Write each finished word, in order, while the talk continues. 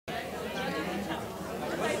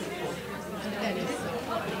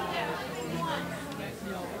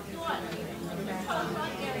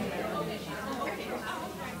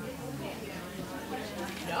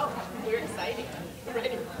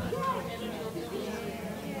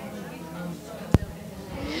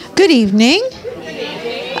Good evening.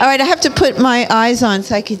 All right, I have to put my eyes on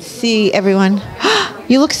so I could see everyone.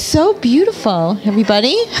 You look so beautiful,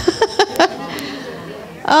 everybody.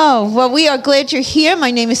 Oh, well, we are glad you're here.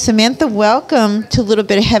 My name is Samantha. Welcome to Little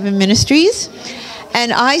Bit of Heaven Ministries.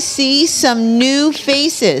 And I see some new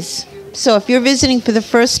faces. So if you're visiting for the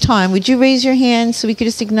first time, would you raise your hand so we could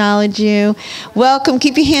just acknowledge you? Welcome.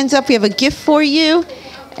 Keep your hands up. We have a gift for you.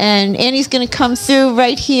 And Annie's going to come through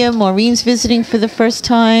right here. Maureen's visiting for the first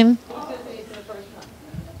time.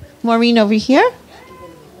 Maureen over here.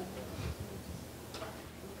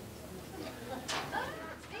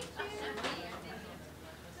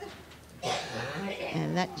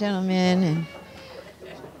 And that gentleman. And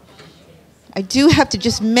I do have to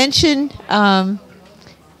just mention,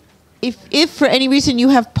 if for any reason you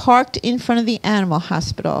have parked in front of the animal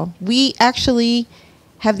hospital, we actually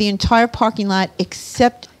have the entire parking lot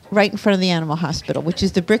except right in front of the animal hospital, which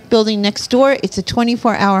is the brick building next door. It's a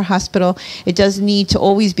 24-hour hospital. It does need to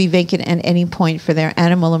always be vacant at any point for their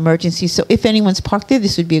animal emergencies. So if anyone's parked there,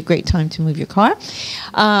 this would be a great time to move your car.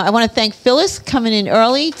 I want to thank Phyllis coming in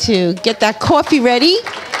early to get that coffee ready,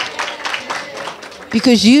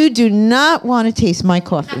 because you do not want to taste my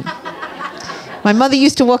coffee. My mother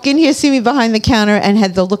used to walk in here, see me behind the counter, and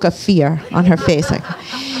had the look of fear on her face.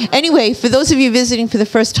 Anyway, for those of you visiting for the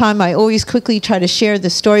first time, I always quickly try to share the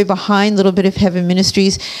story behind Little Bit of Heaven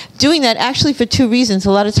Ministries. Doing that actually for two reasons.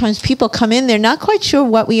 A lot of times people come in, they're not quite sure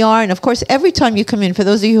what we are. And of course, every time you come in, for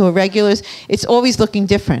those of you who are regulars, it's always looking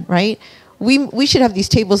different, right? We should have these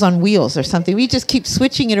tables on wheels or something. We just keep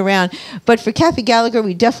switching it around. But for Kathy Gallagher,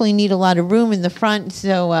 we definitely need a lot of room in the front,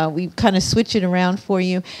 so we kind of switch it around for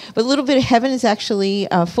you. But Little Bit of Heaven is actually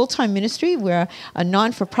a full-time ministry. We're a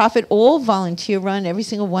non-for-profit, all volunteer-run. Every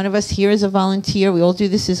single one of us here is a volunteer. We all do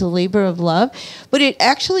this as a labor of love. But it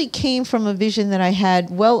actually came from a vision that I had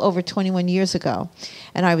well over 21 years ago.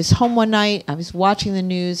 And I was home one night, I was watching the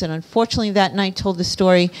news, and unfortunately that night told the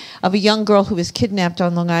story of a young girl who was kidnapped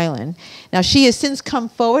on Long Island. Now, she has since come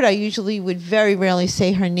forward. I usually would very rarely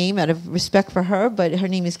say her name out of respect for her, but her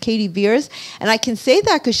name is Katie Beers. And I can say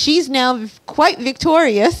that because she's now quite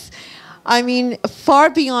victorious. I mean,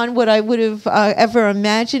 far beyond what I would have ever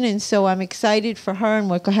imagined, and so I'm excited for her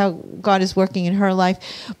and how God is working in her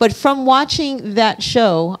life. But from watching that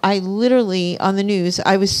show, I literally, on the news,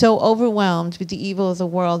 I was so overwhelmed with the evil of the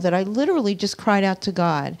world that I literally just cried out to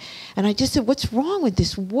God. And I just said, what's wrong with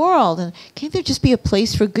this world? And can't there just be a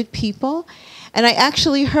place for good people? And I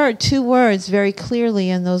actually heard two words very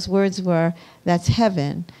clearly, and those words were, that's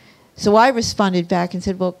heaven. So I responded back and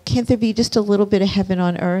said, well, can't there be just a little bit of heaven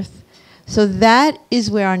on earth? So that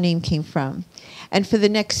is where our name came from. And for the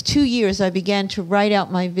next 2 years, I began to write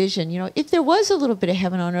out my vision. You know, if there was a little bit of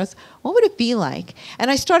heaven on earth, what would it be like? And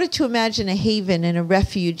I started to imagine a haven and a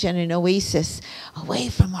refuge and an oasis away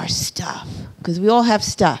from our stuff, because we all have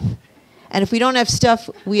stuff. And if we don't have stuff,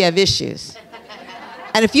 we have issues.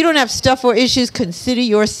 And if you don't have stuff or issues, consider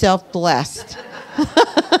yourself blessed.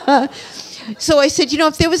 So I said, you know,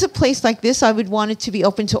 if there was a place like this, I would want it to be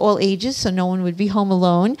open to all ages so no one would be home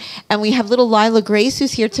alone. And we have little Lila Grace,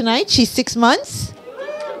 who's here tonight. She's 6 months.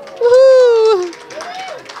 Woo-hoo.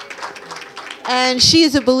 And she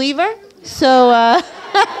is a believer. So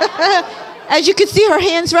as you can see, her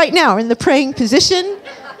hands right now are in the praying position.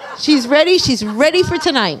 She's ready. She's ready for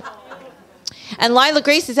tonight. And Lila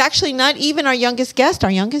Grace is actually not even our youngest guest. Our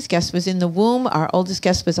youngest guest was in the womb. Our oldest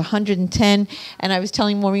guest was 110. And I was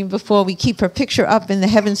telling Maureen before, we keep her picture up in the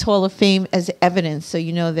Heavens Hall of Fame as evidence, so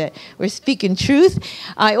you know that we're speaking truth.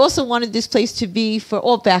 I also wanted this place to be for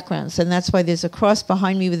all backgrounds, and that's why there's a cross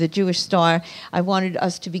behind me with a Jewish star. I wanted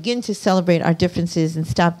us to begin to celebrate our differences and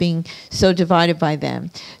stop being so divided by them.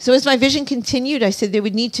 So as my vision continued, I said there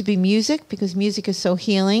would need to be music, because music is so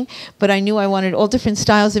healing. But I knew I wanted all different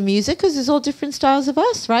styles of music, because there's all different styles of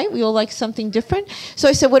us, right? We all like something different. So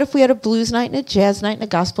I said, what if we had a blues night and a jazz night and a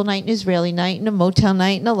gospel night and an Israeli night and a Motown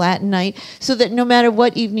night and a Latin night, so that no matter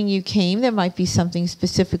what evening you came, there might be something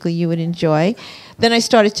specifically you would enjoy. Then I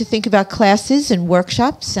started to think about classes and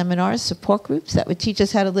workshops, seminars, support groups that would teach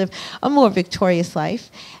us how to live a more victorious life.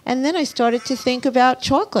 And then I started to think about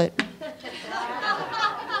chocolate.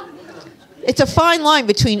 It's a fine line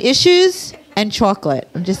between issues and chocolate,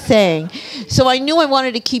 I'm just saying. So I knew I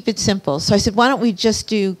wanted to keep it simple. So I said, why don't we just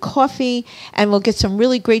do coffee, and we'll get some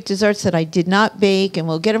really great desserts that I did not bake, and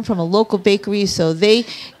we'll get them from a local bakery so they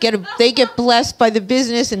get blessed by the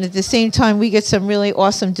business, and at the same time we get some really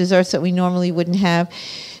awesome desserts that we normally wouldn't have.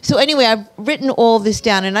 So anyway, I've written all this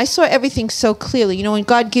down, and I saw everything so clearly. You know, when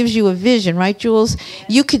God gives you a vision, right, Jules?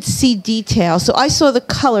 You could see detail. So I saw the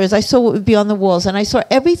colors, I saw what would be on the walls, and I saw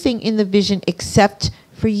everything in the vision except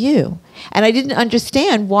for you. And I didn't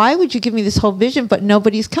understand, why would you give me this whole vision, but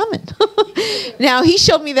nobody's coming? Now, he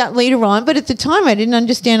showed me that later on, but at the time I didn't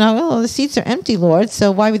understand, the seats are empty, Lord,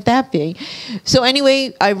 so why would that be? So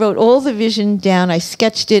anyway, I wrote all the vision down, I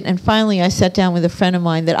sketched it, and finally I sat down with a friend of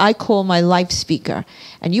mine that I call my life speaker.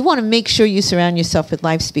 And you want to make sure you surround yourself with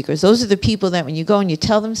life speakers. Those are the people that when you go and you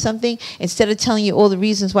tell them something, instead of telling you all the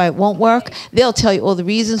reasons why it won't work, they'll tell you all the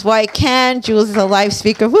reasons why it can. Jules is a life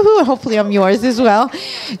speaker. Woohoo! Hopefully I'm yours as well.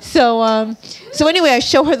 So anyway, I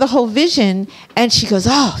show her the whole vision, and she goes,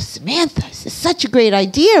 "Oh, Samantha, this is such a great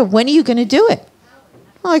idea. When are you going to do it?"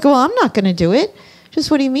 I'm like, "Well, I'm not going to do it."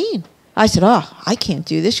 Just, "What do you mean?" I said, "Oh, I can't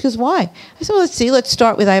do this." She goes, "Why?" I said, "Well, let's see. Let's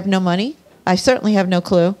start with, I have no money. I certainly have no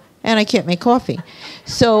clue. And I can't make coffee."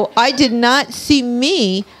 So I did not see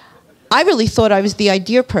me. I really thought I was the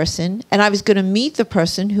idea person, and I was going to meet the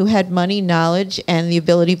person who had money, knowledge, and the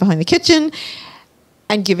ability behind the kitchen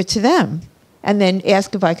and give it to them, and then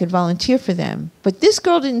ask if I could volunteer for them. But this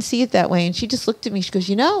girl didn't see it that way, and she just looked at me. She goes,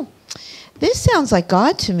 "This sounds like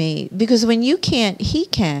God to me, because when you can't, he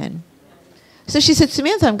can." So she said,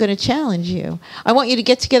 "Samantha, I'm going to challenge you. I want you to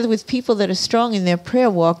get together with people that are strong in their prayer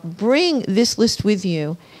walk. Bring this list with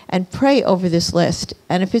you and pray over this list.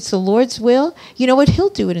 And if it's the Lord's will, you know what? He'll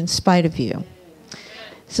do it in spite of you."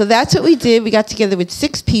 So that's what we did. We got together with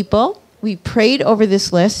 6 people. We prayed over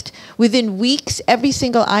this list. Within weeks, every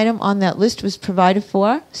single item on that list was provided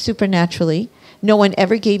for supernaturally. No one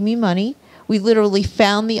ever gave me money. We literally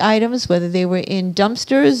found the items, whether they were in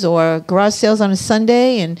dumpsters or garage sales on a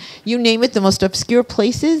Sunday, and you name it, the most obscure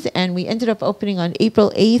places. And we ended up opening on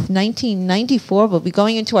April 8th, 1994. We'll be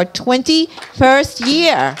going into our 21st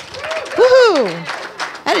year. Woohoo!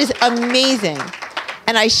 That is amazing.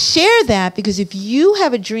 And I share that because if you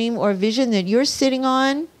have a dream or vision that you're sitting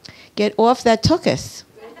on, get off that tuchus.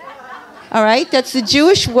 All right? That's the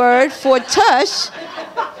Jewish word for tush.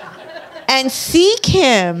 And seek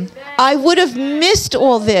him. I would have missed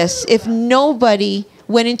all this if nobody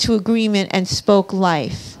went into agreement and spoke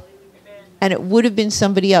life. And it would have been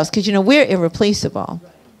somebody else. Because, we're irreplaceable.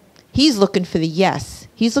 He's looking for the yes.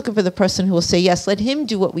 He's looking for the person who will say yes. Let him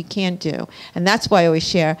do what we can't do. And that's why I always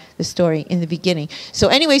share the story in the beginning. So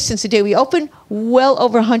anyway, since the day we opened, well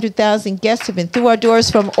over 100,000 guests have been through our doors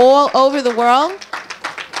from all over the world.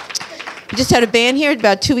 We just had a band here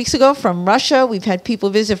about 2 weeks ago from Russia. We've had people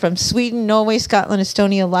visit from Sweden, Norway, Scotland,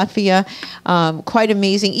 Estonia, Latvia. Quite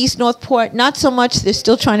amazing. E.Northport, not so much. They're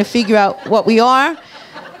still trying to figure out what we are.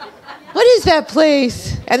 What is that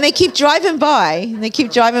place? And they keep driving by.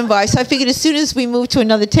 So I figured as soon as we move to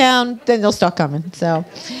another town, then they'll start coming. So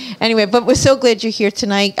anyway, but we're so glad you're here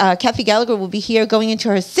tonight. Kathy Gallagher will be here going into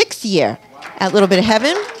her 6th year at Little Bit of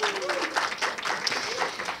Heaven.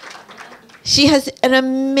 She has an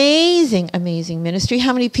amazing, amazing ministry.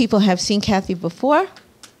 How many people have seen Kathy before?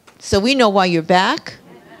 So we know why you're back.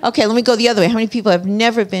 Okay, let me go the other way. How many people have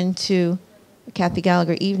never been to a Kathy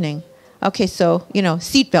Gallagher evening? Okay, so,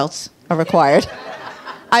 seatbelts are required.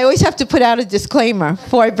 I always have to put out a disclaimer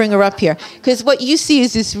before I bring her up here. Because what you see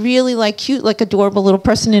is this really cute, adorable little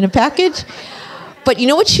person in a package. But you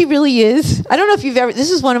know what she really is? I don't know if you've ever,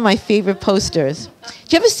 this is one of my favorite posters.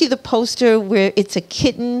 Do you ever see the poster where it's a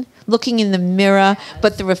kitten looking in the mirror,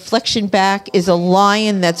 but the reflection back is a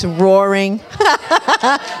lion that's roaring?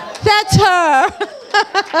 That's her.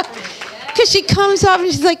 Because she comes up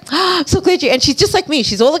and she's like, "Oh, I'm so glad you're," and she's just like me.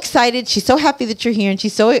 She's all excited. She's so happy that you're here, and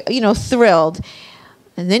she's so, thrilled.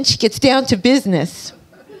 And then she gets down to business.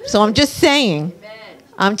 So I'm just saying,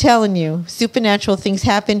 I'm telling you, supernatural things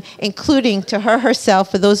happen, including to her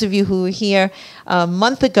herself. For those of you who were here a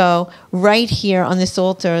month ago, right here on this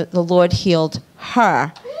altar, the Lord healed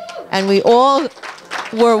her. And we all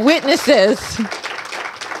were witnesses.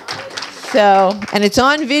 So, and it's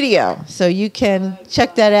on video, so you can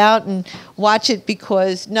check that out and watch it,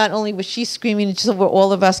 because not only was she screaming, it's over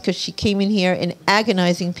all of us, because she came in here in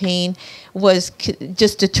agonizing pain, was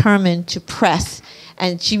just determined to press.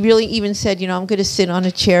 And she really even said, I'm going to sit on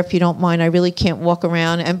a chair if you don't mind. I really can't walk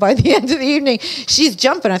around. And by the end of the evening, she's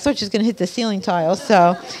jumping. I thought she was going to hit the ceiling tile.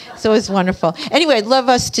 So it was wonderful. Anyway, I'd love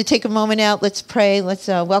us to take a moment out. Let's pray. Let's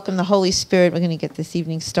welcome the Holy Spirit. We're going to get this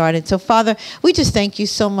evening started. So, Father, we just thank you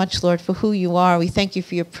so much, Lord, for who you are. We thank you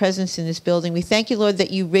for your presence in this building. We thank you, Lord, that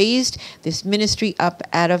you raised this ministry up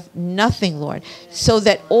out of nothing, Lord, so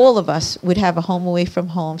that all of us would have a home away from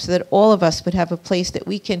home, so that all of us would have a place that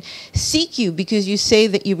we can seek you, because you say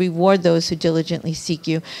that you reward those who diligently seek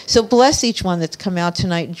you. So bless each one that's come out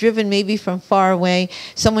tonight, driven maybe from far away,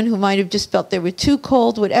 someone who might have just felt they were too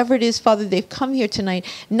cold, whatever it is, Father, they've come here tonight,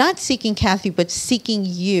 not seeking Kathy, but seeking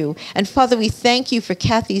you. And Father, we thank you for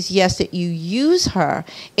Kathy's yes, that you use her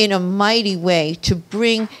in a mighty way to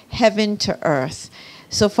bring heaven to earth.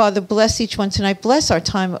 So, Father, bless each one tonight. Bless our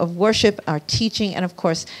time of worship, our teaching, and, of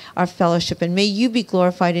course, our fellowship. And may you be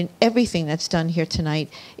glorified in everything that's done here tonight.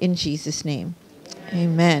 In Jesus' name,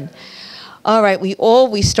 amen. All right,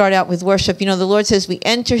 we start out with worship. You know, the Lord says we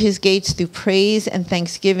enter his gates through praise and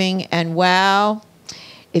thanksgiving. And, wow,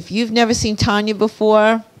 if you've never seen Tanya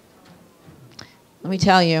before, let me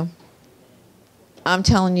tell you, I'm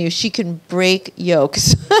telling you, she can break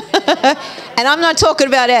yokes. And I'm not talking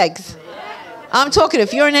about eggs. I'm talking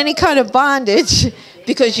if you're in any kind of bondage,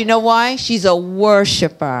 because you know why? She's a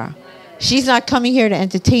worshiper. She's not coming here to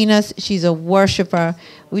entertain us. She's a worshiper.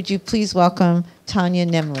 Would you please welcome Tanya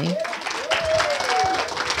Nemley?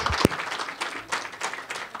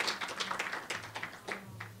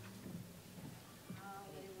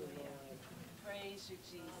 Praise you,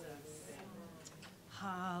 Jesus.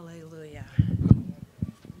 Hallelujah.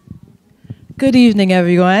 Good evening,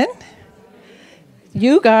 everyone.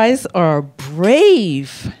 You guys are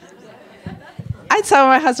brave. I told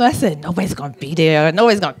my husband, I said, nobody's going to be there.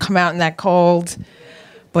 Nobody's going to come out in that cold.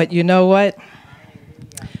 But you know what?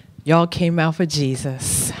 Y'all came out for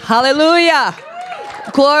Jesus. Hallelujah.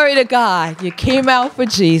 Glory to God. You came out for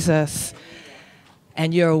Jesus.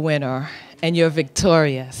 And you're a winner. And you're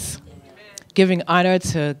victorious. Giving honor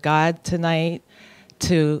to God tonight,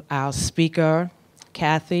 to our speaker,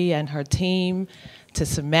 Kathy, and her team, to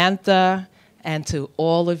Samantha, and to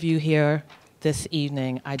all of you here this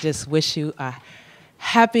evening. I just wish you a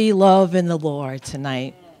happy love in the Lord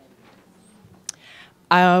tonight.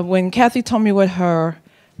 When Kathy told me what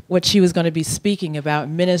she was going to be speaking about,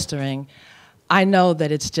 ministering, I know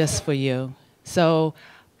that it's just for you. So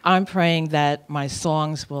I'm praying that my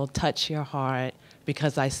songs will touch your heart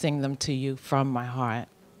because I sing them to you from my heart.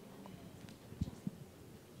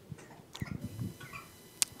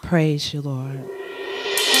 Praise you, Lord.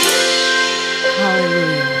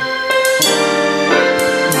 Hallelujah.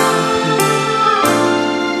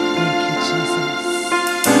 Thank you, Jesus.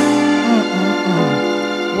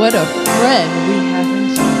 What a friend we have in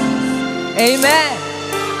Jesus. Amen.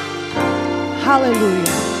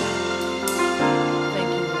 Hallelujah. Thank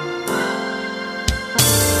you, Lord.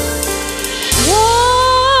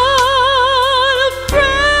 What a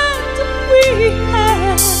friend we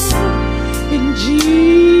have in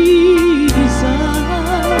Jesus.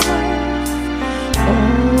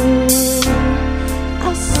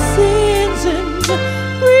 Our sins and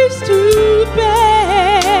griefs to bear.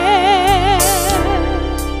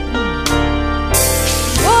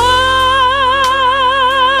 What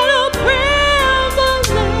a privilege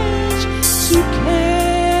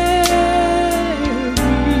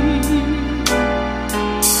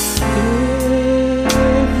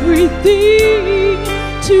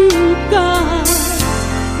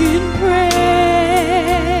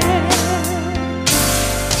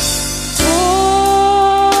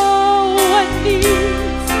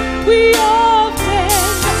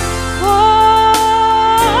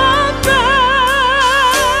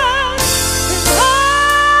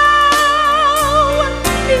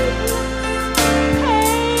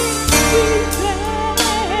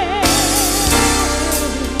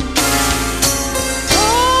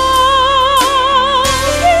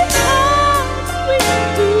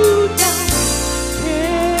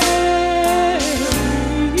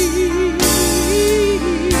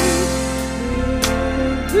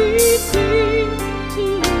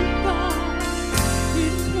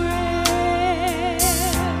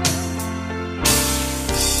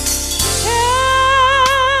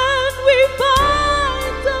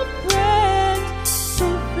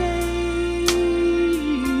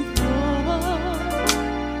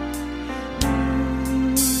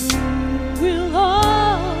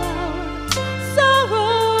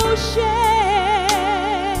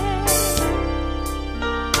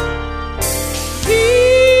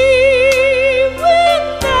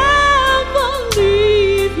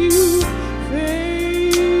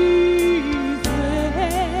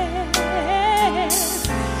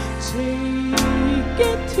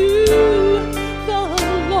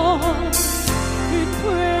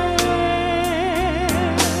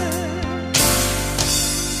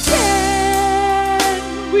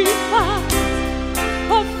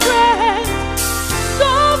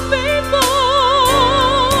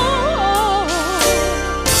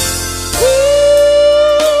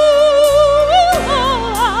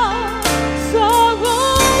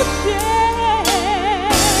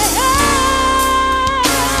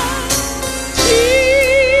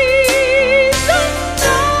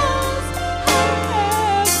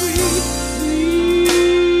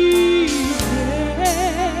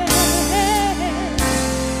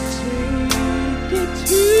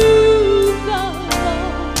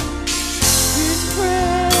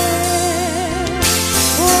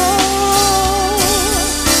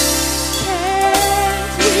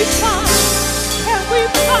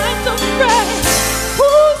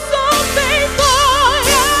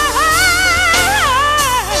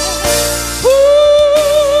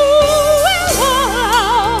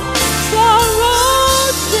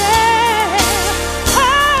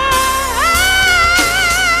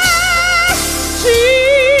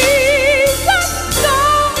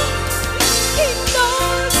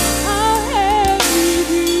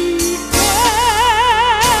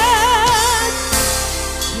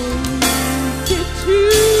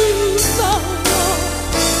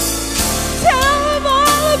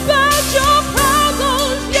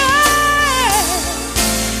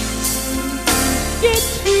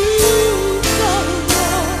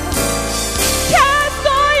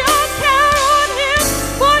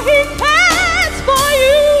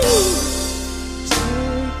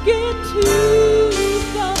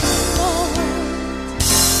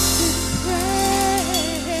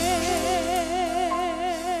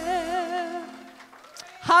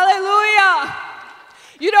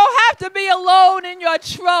our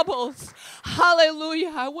troubles.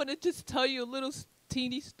 Hallelujah. I want to just tell you a little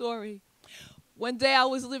teeny story. One day I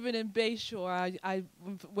was living in Bayshore. I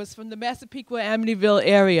was from the Massapequa, Amityville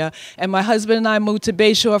area, and my husband and I moved to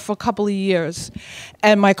Bayshore for a couple of years.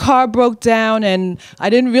 And my car broke down, and I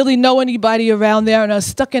didn't really know anybody around there, and I was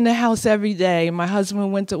stuck in the house every day. My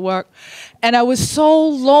husband went to work, and I was so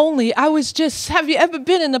lonely. I was just, have you ever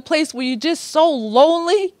been in a place where you're just so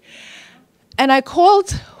lonely? And I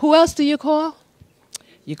called, who else do you call?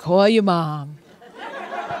 You call your mom.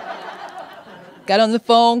 Got on the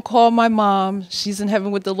phone, called my mom. She's in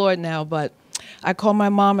heaven with the Lord now, but I called my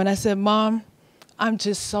mom and I said, Mom, I'm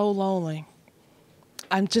just so lonely.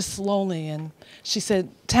 I'm just lonely. And she said,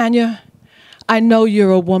 Tanya, I know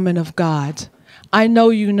you're a woman of God. I know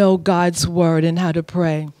you know God's word and how to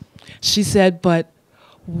pray. She said, but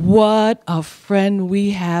what a friend we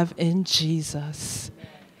have in Jesus.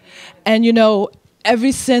 And you know,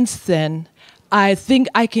 ever since then, I think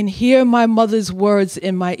I can hear my mother's words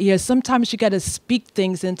in my ears. Sometimes you got to speak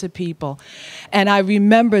things into people. And I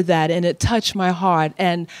remember that, and it touched my heart.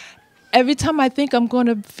 And every time I think I'm going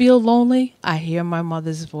to feel lonely, I hear my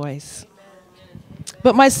mother's voice.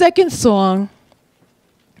 But my second song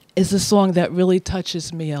is a song that really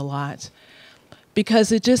touches me a lot,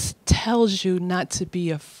 because it just tells you not to be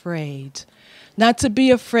afraid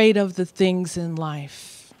of the things in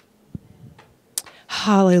life.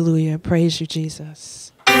 Hallelujah. Praise you,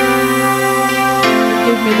 Jesus. Give me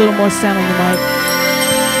a little more sound on the mic.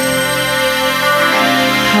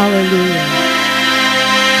 Hallelujah.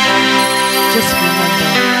 Just remember,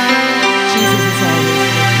 Jesus is always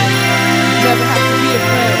with you. You never have to be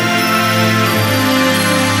afraid.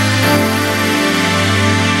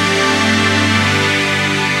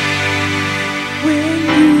 When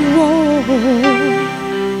you walk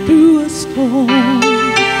through a storm,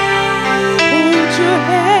 hold your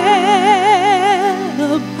head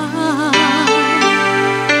up high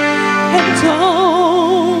and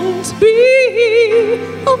don't be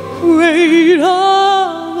afraid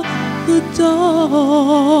of the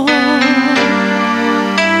dark.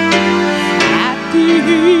 At the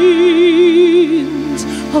end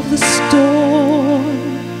of the storm,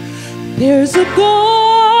 there's a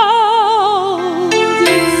golden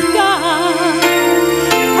sky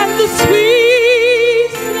and the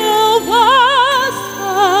sweet silver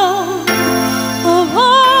sound of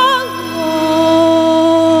our Lord.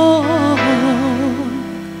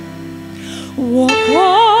 Walk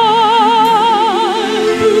on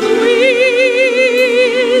through the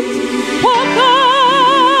winds, walk on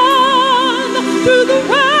through the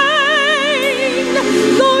rain,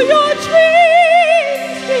 though your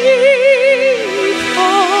dreams be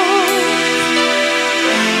tossed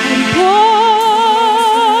and blown.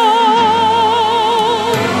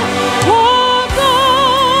 Walk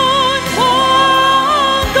on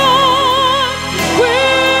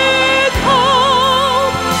with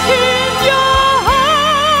hope in your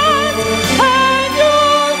heart, and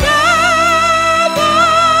you'll never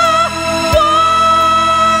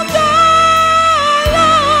walk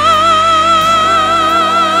alone.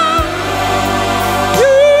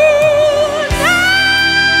 You'll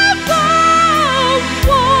never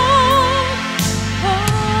walk alone.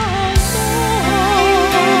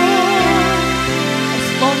 As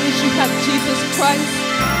long as you have Jesus Christ,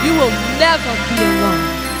 you will never be alone.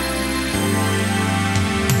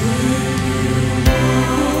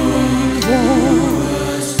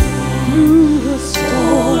 Through the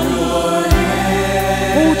storm,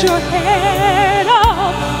 hold your head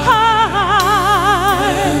up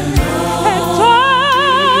high and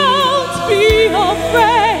don't be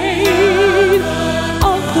afraid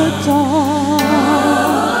of the dark.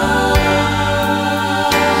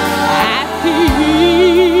 At the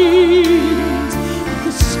end of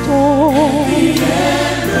the storm,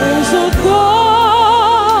 there's a golden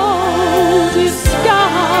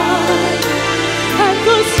sky and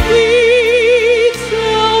the sweet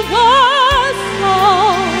silver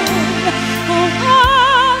song of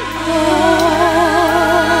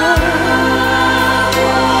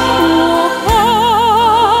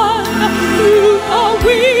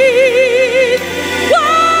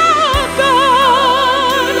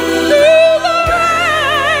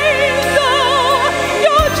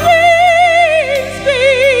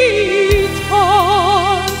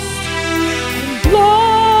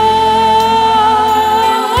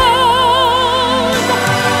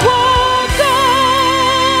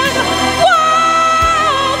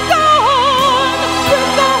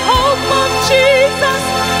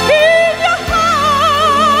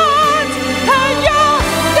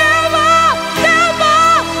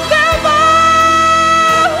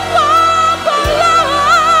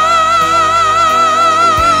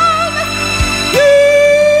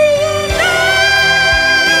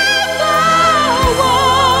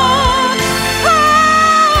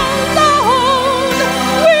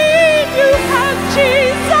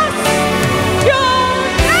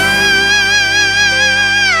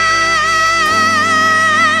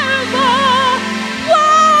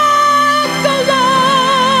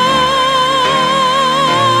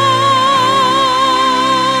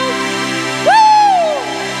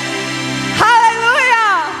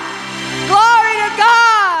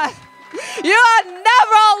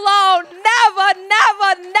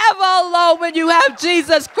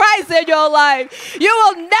your life. You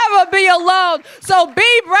will never be alone. So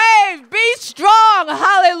be brave, be strong.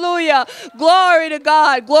 Hallelujah. Glory to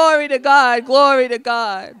God, glory to God, glory to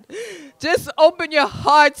God. Just open your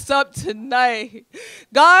hearts up tonight.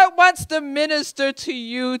 God wants to minister to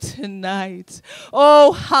you tonight.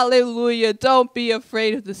 Oh, hallelujah. Don't be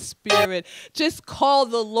afraid of the Spirit. Just call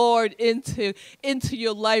the Lord into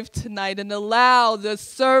your life tonight and allow the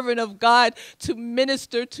servant of God to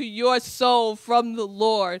minister to your soul from the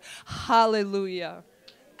Lord. Hallelujah.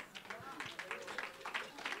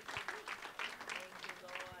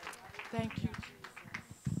 Thank you.